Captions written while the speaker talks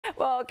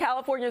Well,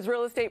 California's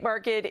real estate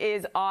market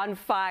is on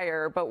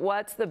fire, but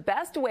what's the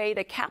best way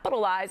to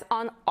capitalize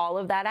on all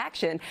of that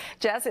action?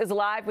 Jess is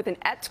live with an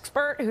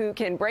expert who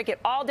can break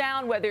it all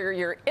down, whether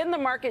you're in the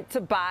market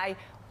to buy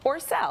or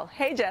sell.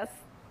 Hey, Jess.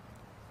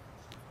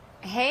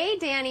 Hey,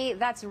 Danny,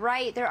 that's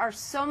right. There are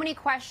so many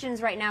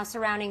questions right now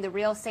surrounding the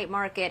real estate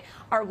market.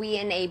 Are we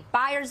in a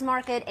buyer's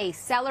market, a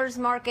seller's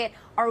market?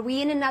 Are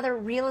we in another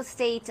real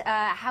estate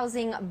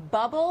housing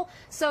bubble?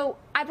 So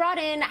I brought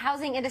in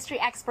housing industry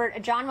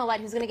expert John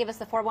Mallett, who's going to give us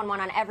the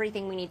 411 on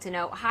everything we need to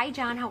know. Hi,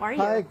 John. How are you?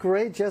 Hi,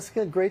 great,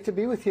 Jessica. Great to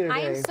be with you today. I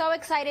am so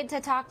excited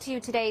to talk to you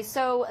today.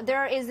 So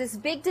there is this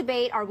big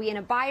debate. Are we in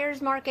a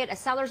buyer's market, a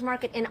seller's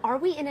market, and are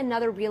we in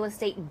another real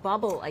estate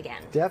bubble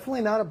again?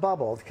 Definitely not a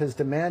bubble, because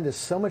demand is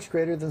so much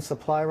greater than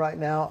supply right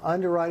now.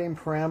 Underwriting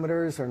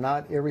parameters are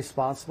not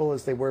irresponsible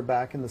as they were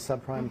back in the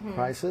subprime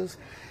crisis.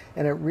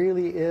 And it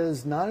really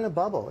is not in a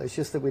bubble. It's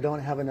just that we don't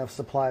have enough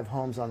supply of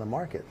homes on the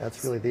market.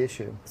 That's really the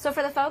issue. So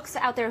for the folks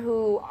out there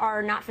who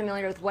are not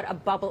familiar with what a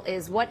bubble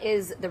is, what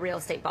is the real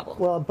estate bubble?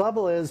 Well, a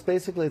bubble is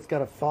basically it's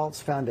got a false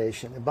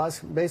foundation.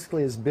 It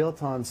basically is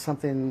built on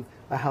something,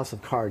 a house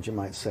of cards, you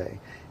might say.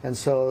 And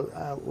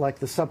so like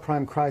the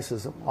subprime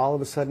crisis, all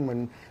of a sudden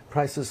when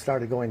prices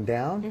started going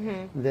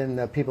down,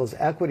 then people's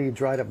equity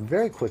dried up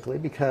very quickly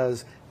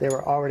because they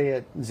were already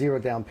at zero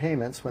down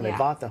payments when they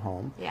bought the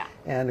home.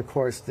 And of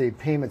course the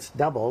payments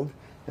doubled,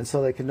 and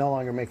so they could no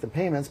longer make the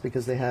payments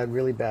because they had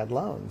really bad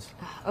loans.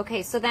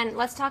 Okay, so then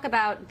let's talk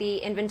about the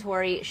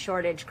inventory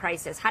shortage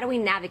crisis. How do we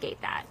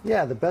navigate that?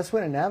 Yeah, the best way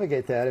to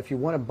navigate that, if you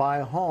want to buy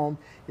a home,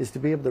 is to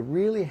be able to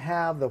really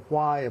have the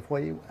why of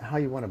how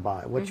you want to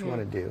buy, what you want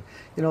to do.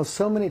 You know,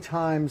 so many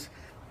times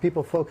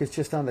people focus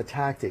just on the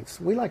tactics.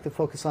 We like to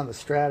focus on the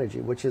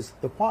strategy, which is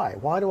the why.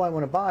 Why do I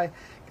want to buy?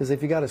 Because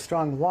if you got a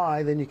strong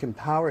why, then you can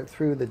power it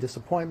through the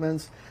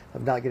disappointments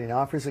of not getting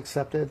offers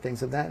accepted,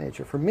 things of that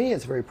nature. For me,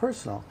 it's very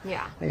personal. You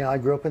know, I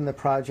grew up in the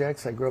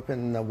projects, I grew up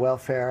in the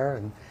welfare,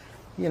 and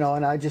you know,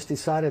 and I just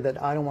decided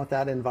that I don't want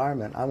that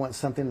environment. I want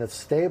something that's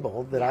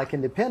stable, that I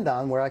can depend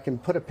on, where I can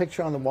put a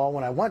picture on the wall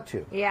when I want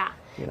to.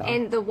 You know?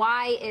 And the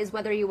why is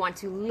whether you want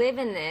to live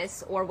in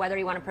this or whether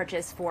you want to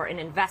purchase for an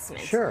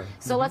investment.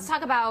 So let's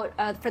talk about,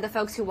 for the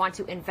folks who want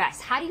to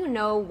invest, how do you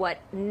know what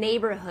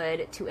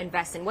neighborhood to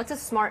invest in? What's a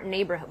smart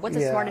neighborhood? What's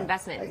a smart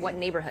investment? What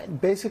neighborhood?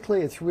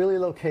 Basically, it's really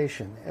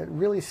location. It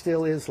really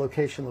still is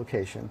location,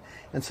 location.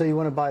 And so you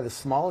want to buy the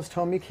smallest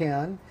home you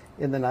can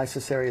in the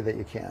nicest area that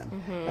you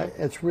can.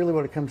 It's really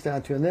what it comes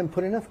down to. And then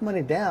put enough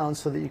money down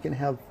so that you can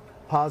have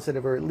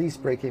positive or at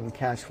least break-even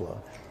cash flow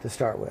to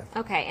start with.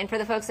 Okay, and for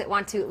the folks that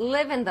want to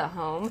live in the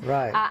home,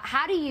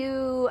 how do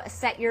you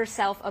set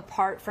yourself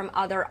apart from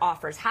other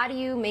offers? How do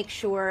you make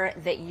sure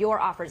that your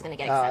offer is going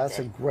to get accepted? That's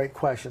a great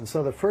question.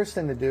 So the first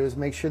thing to do is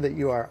make sure that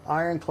you are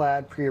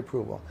ironclad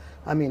pre-approval.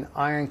 I mean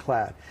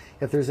ironclad.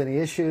 If there's any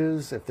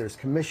issues, if there's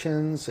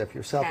commissions, if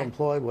you're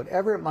self-employed,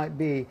 whatever it might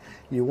be,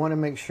 you want to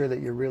make sure that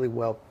you're really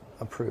well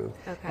approved.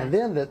 And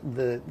then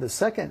the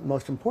second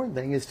most important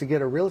thing is to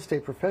get a real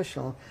estate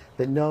professional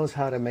that knows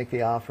how to make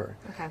the offer.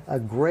 A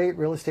great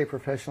real estate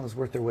professional is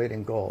worth their weight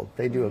in gold.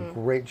 They do a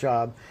great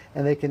job,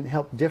 and they can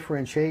help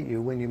differentiate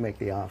you when you make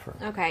the offer.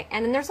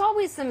 And then there's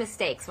always some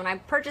mistakes. When I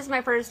purchased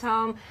my first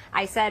home,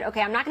 I said,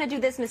 okay, I'm not going to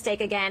do this mistake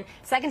again.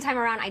 Second time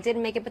around, I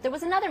didn't make it, but there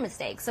was another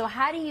mistake. So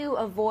how do you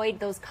avoid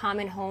those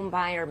common home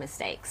buyer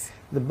mistakes?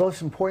 The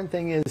most important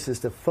thing is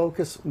to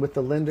focus with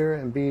the lender,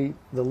 and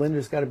the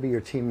lender's got to be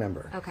your team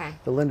member.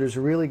 The lender's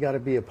really got to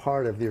be a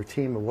part of your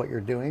team of what you're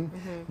doing,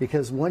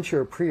 because once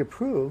you're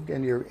pre-approved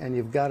and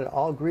you've got it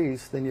all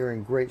greased, then you're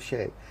in great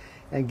shape.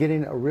 And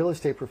getting a real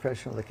estate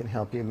professional that can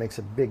help you makes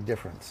a big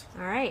difference.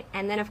 All right.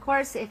 And then, of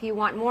course, if you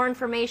want more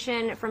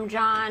information from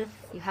John,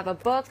 you have a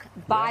book,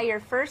 Buy Your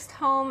First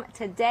Home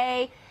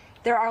Today.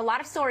 There are a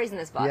lot of stories in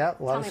this book. A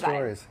lot of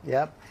stories.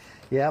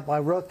 Yep, I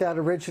wrote that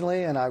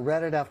originally, and I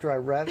read it after I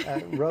wrote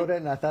it,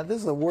 and I thought, this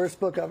is the worst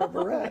book I've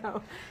ever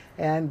read.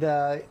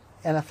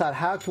 And I thought,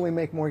 how can we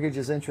make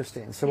mortgages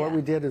interesting? So what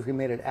we did is we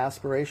made it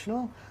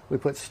aspirational. We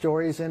put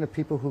stories in of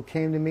people who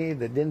came to me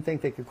that didn't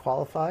think they could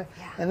qualify,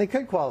 and they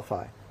could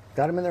qualify.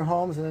 Got them in their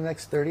homes in the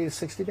next 30 to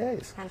 60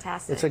 days.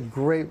 Fantastic. It's a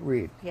great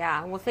read.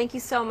 Well, thank you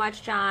so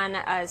much, John.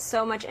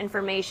 So much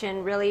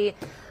information, really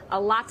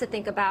a lot to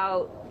think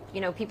about. You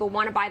know, people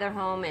want to buy their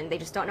home and they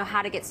just don't know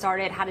how to get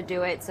started, how to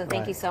do it. So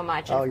thank you so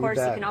much. And of course,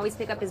 you can always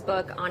pick up his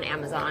book on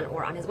Amazon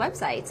or on his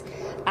website.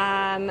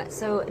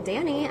 So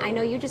Danny, I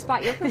know you just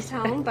bought your first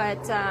home,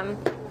 but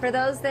for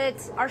those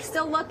that are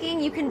still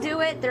looking, you can do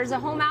it. There's a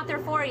home out there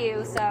for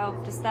you.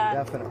 So just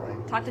definitely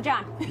talk to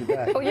John.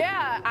 Oh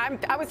yeah,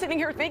 I was sitting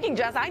here thinking,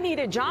 Jess, I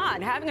needed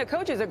John. Having a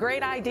coach is a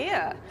great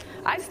idea.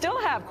 I still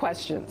have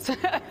questions.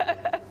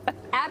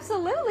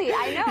 Absolutely,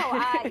 I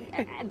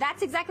know.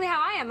 That's exactly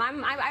how I am.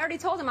 I already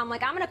told him, I'm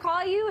like, I'm going to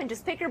call you and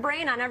just pick your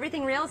brain on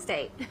everything real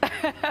estate.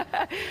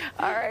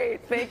 All right.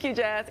 Thank you,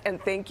 Jess.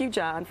 And thank you,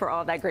 John, for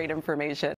all that great information.